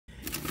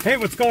Hey,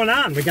 what's going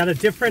on? We got a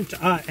different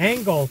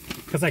angle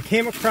because I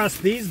came across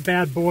these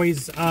bad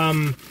boys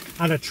on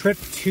a trip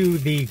to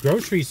the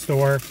grocery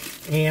store,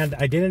 and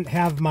I didn't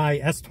have my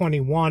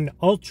S21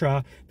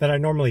 Ultra that I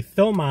normally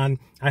film on.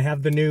 I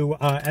have the new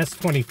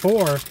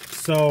S24,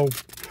 so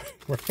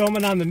we're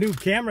filming on the new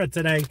camera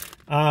today.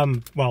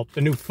 Well,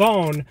 the new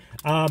phone,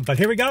 but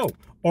here we go.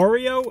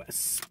 Oreo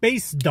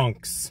Space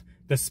Dunks.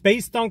 The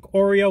Space Dunk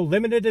Oreo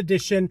limited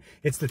edition.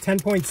 It's the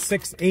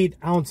 10.68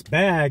 ounce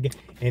bag,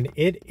 and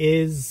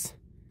it's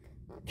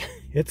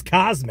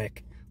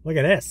cosmic. Look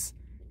at this.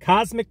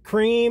 Cosmic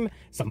Creme,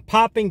 some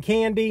popping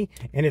candy,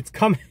 and it's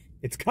coming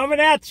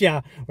at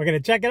ya. We're gonna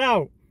check it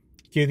out.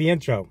 Cue the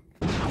intro.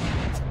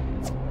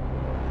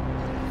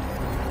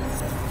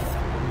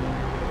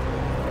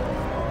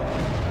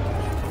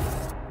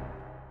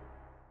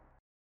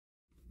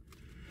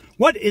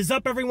 What is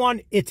up,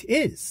 everyone? It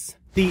is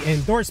the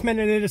endorsement,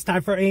 and it is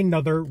time for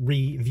another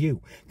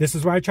review. This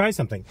is where I try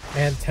something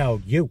and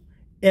tell you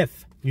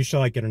if you should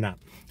like it or not.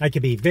 I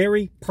can be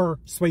very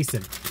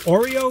persuasive.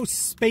 Oreo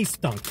Space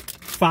Dunk,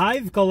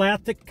 5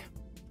 galactic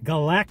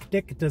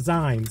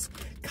designs,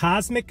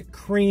 Cosmic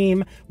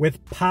Creme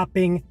with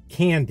popping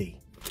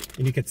candy.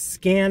 And you could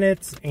scan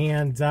it,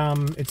 and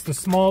it's the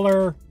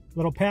smaller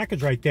little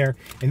package right there.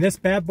 And this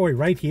bad boy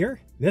right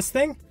here, this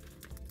thing,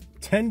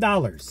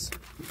 $10.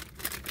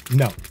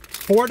 No,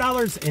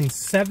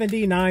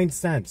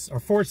 $4.79 or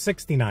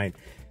 $4.69.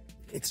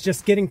 It's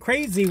just getting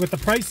crazy with the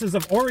prices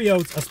of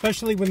Oreos,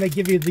 especially when they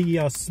give you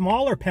the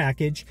smaller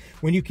package,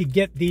 when you could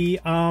get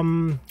the,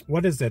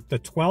 what is it, the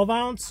 12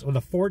 ounce or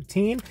the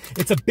 14?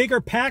 It's a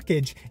bigger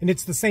package and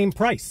it's the same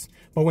price.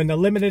 But when the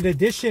limited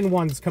edition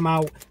ones come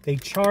out, they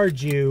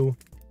charge you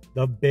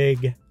the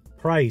big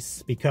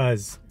price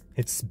because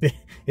it's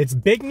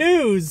big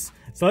news.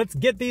 So let's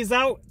get these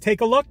out,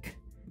 take a look.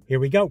 Here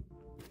we go.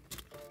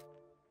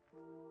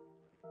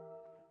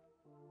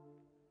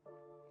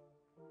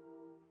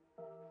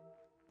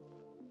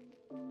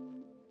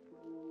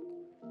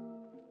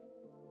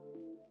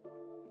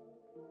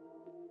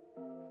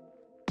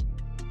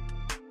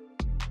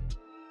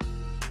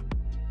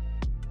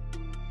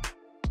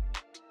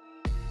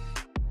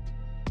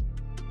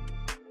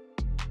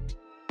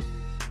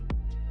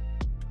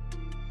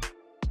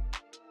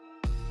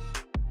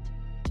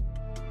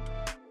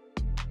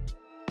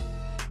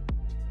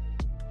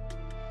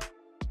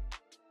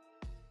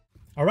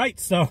 All right,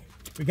 so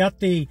we got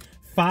the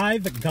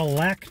 5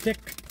 galactic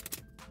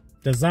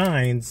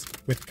designs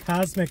with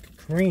Cosmic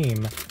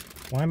Creme.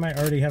 Why am I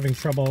already having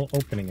trouble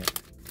opening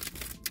it?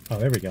 Oh,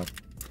 there we go.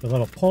 The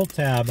little pull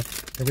tab.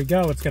 Here we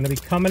go. It's going to be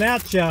coming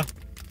at ya.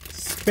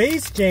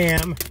 Space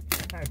Dunk.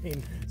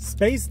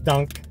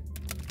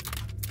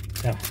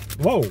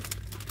 Whoa.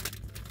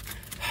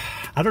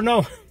 I don't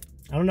know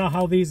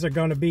how these are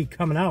going to be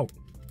coming out,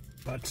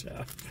 but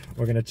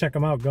we're going to check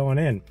them out going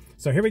in.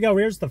 So here we go.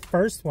 Here's the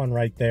first one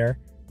right there.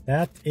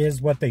 That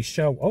is what they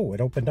show. Oh, it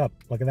opened up.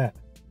 Look at that.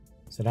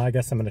 So now I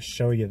guess I'm going to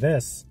show you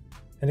this.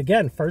 And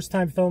again, first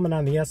time filming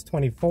on the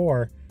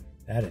S24.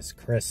 That is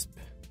crisp.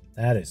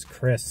 That is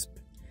crisp.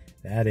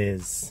 That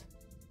is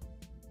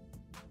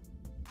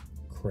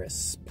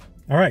crisp.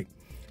 All right.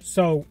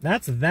 So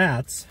that's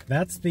that.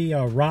 That's the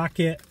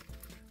rocket.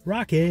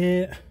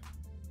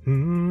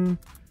 And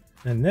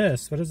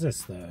this, what is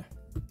this?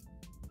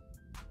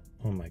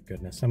 Oh my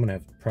goodness. I'm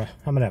gonna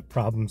have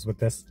problems with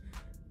this.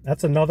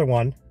 That's another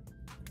one.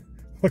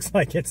 Looks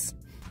like it's,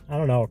 I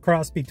don't know, a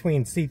cross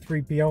between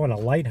C-3PO and a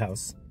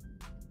lighthouse.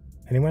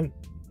 Anyone?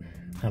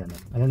 I don't know.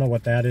 I don't know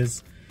what that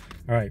is.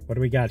 All right, what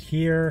do we got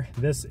here?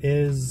 This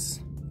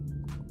is,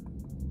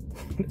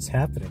 what is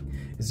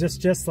happening? Is this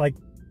just like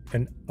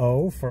an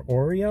O for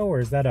Oreo, or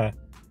is that a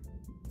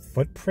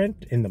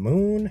footprint in the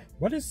moon?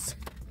 What is,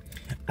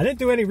 I didn't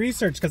do any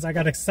research because I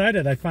got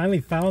excited. I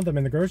finally found them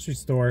in the grocery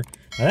store.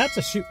 Now that's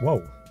a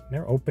whoa,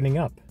 they're opening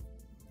up.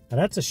 Now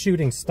that's a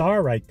shooting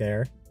star right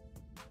there.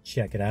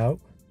 Check it out.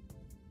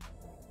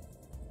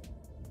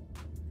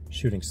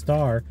 Shooting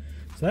star.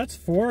 So that's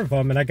 4 of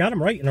them, and I got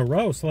them right in a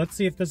row. So let's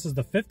see if this is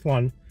the 5th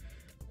one.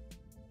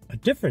 A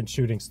different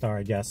shooting star,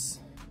 I guess.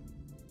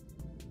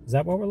 Is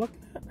that what we're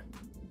looking at?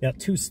 Got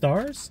 2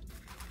 stars?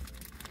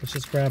 Let's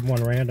just grab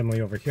one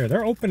randomly over here.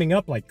 They're opening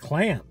up like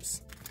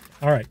clams.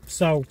 All right,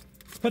 so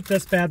let's put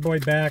this bad boy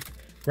back.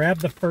 Grab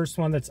the first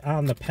one that's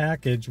on the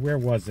package. Where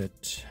was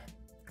it?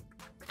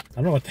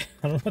 I don't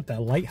know what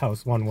that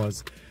lighthouse one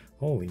was.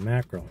 Holy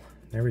mackerel.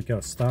 There we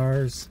go.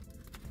 Stars.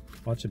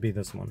 What should be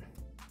this one?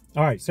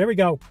 All right, so there we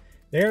go.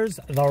 There's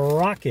the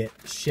rocket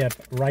ship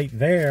right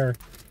there.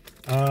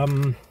 All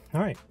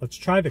right, let's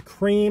try the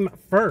cream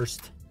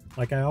first,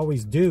 like I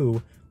always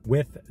do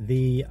with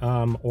the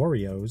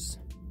Oreos.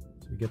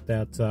 So we get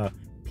that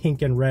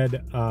pink and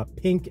red,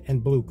 pink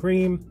and blue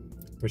cream.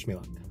 Wish me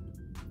luck.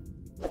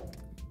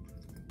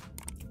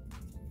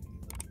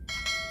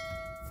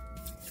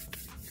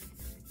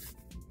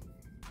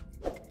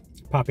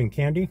 Popping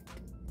candy.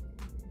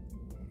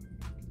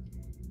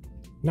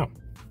 No.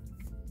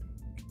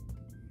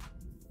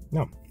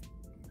 No.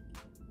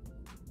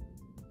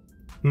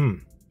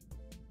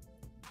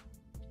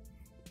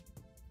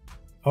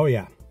 Oh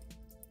yeah.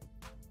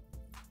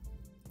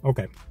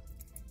 Okay.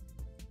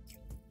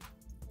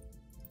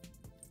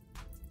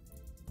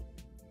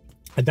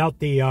 I doubt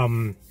the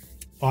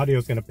audio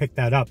is going to pick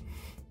that up.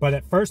 But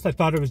at first I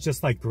thought it was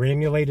just like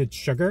granulated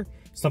sugar,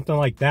 something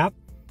like that.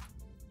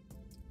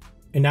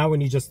 And now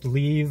when you just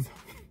leave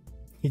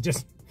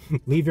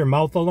your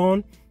mouth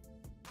alone.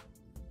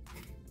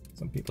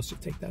 Some people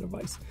should take that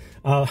advice.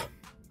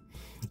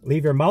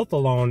 Leave your mouth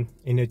alone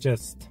and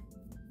it's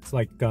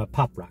like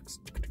Pop Rocks.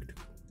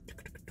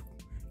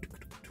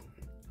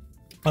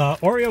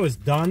 Oreo has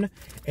done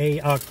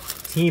a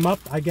team up,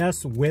 I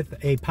guess, with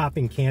a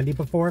popping candy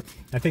before.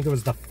 I think it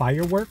was the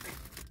firework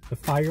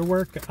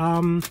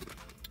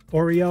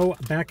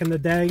Oreo back in the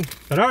day.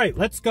 But all right,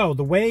 let's go.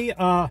 The way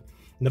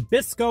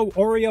Nabisco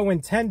Oreo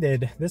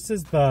intended, this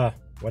is the,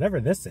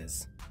 whatever this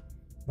is.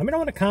 Let me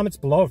know in the comments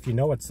below if you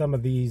know what some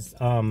of these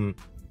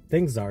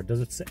things are. Does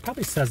it say? It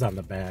probably says on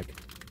the bag.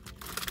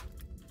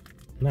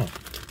 No.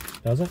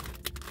 Does it?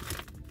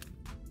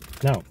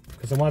 No,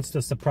 because it wants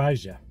to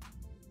surprise you.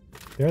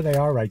 There they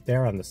are right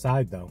there on the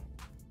side, though.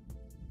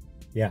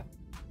 Yeah.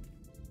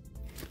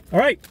 All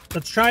right,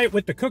 let's try it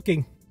with the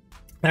cooking.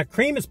 That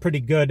cream is pretty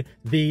good.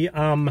 The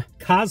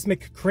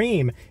Cosmic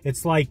Creme,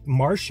 it's like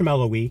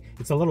marshmallowy.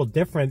 It's a little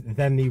different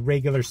than the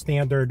regular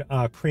standard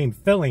cream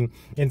filling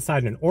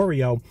inside an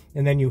Oreo.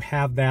 And then you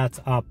have that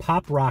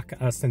pop rock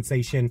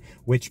sensation,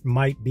 which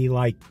might be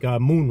like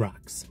moon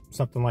rocks,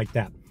 something like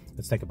that.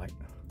 Let's take a bite.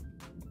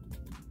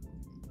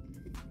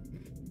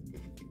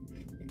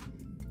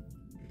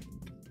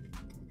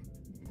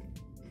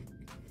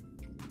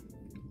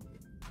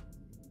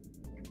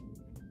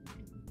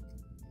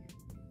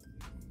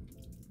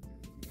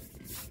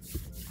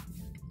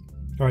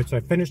 All right, so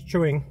I finished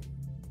chewing.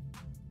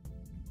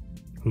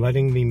 I'm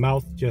letting the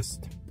mouth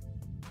just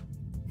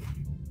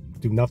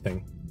do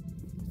nothing.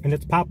 And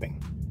it's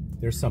popping.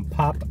 There's some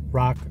pop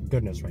rock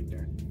goodness right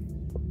there.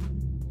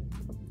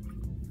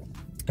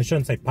 I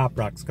shouldn't say pop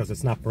rocks because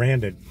it's not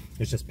branded.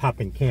 It's just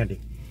popping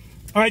candy.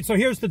 All right, so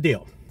here's the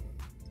deal.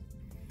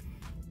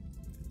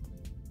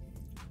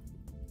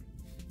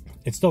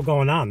 It's still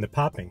going on, the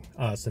popping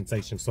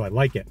sensation, so I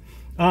like it.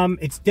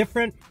 It's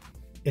different.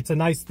 It's a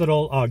nice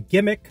little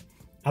gimmick.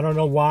 I don't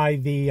know why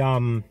the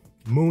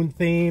moon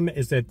theme,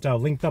 is it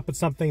linked up with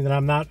something that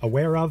I'm not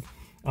aware of,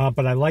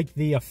 but I like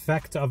the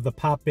effect of the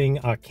popping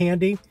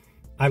candy.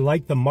 I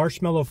like the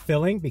marshmallow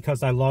filling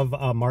because I love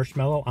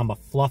marshmallow. I'm a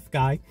fluff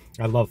guy.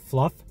 I love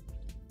fluff,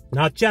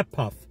 not jet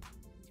puff,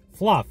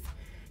 fluff.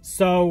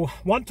 So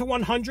 1 to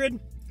 100,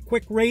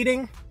 quick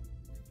rating.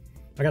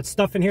 I got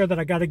stuff in here that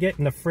I got to get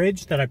in the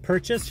fridge that I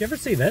purchased. You ever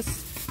see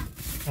this?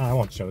 I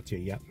won't show it to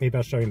you yet. Maybe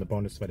I'll show you in the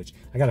bonus footage.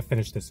 I got to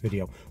finish this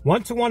video.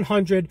 1 to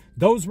 100.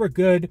 Those were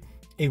good.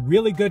 A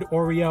really good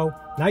Oreo.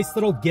 Nice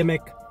little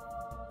gimmick.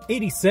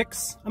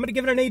 86. I'm going to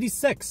give it an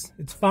 86.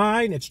 It's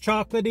fine. It's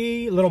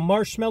chocolatey, a little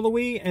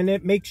marshmallowy, and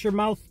it makes your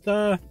mouth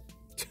do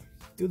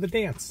the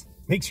dance.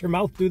 Makes your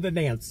mouth do the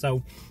dance.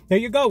 So there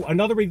you go.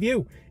 Another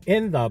review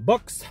in the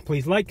books.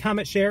 Please like,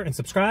 comment, share, and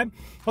subscribe.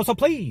 Also,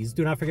 please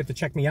do not forget to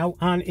check me out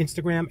on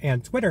Instagram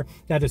and Twitter.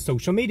 That is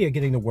social media,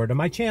 getting the word of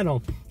my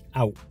channel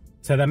out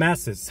to the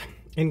masses.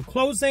 In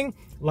closing,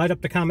 light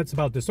up the comments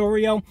about this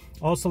Oreo.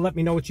 Also, let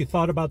me know what you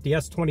thought about the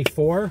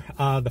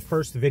S24, the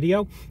first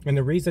video. And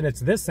the reason it's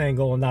this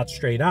angle and not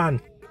straight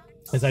on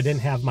is I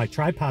didn't have my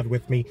tripod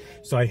with me,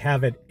 so I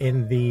have it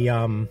in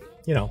the,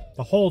 you know,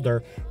 the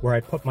holder where I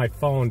put my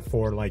phone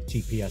for like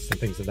GPS and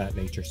things of that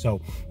nature.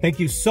 So thank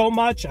you so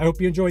much. I hope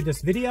you enjoyed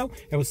this video,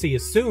 and we'll see you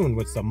soon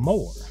with some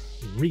more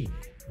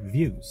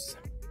reviews.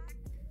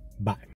 Bye.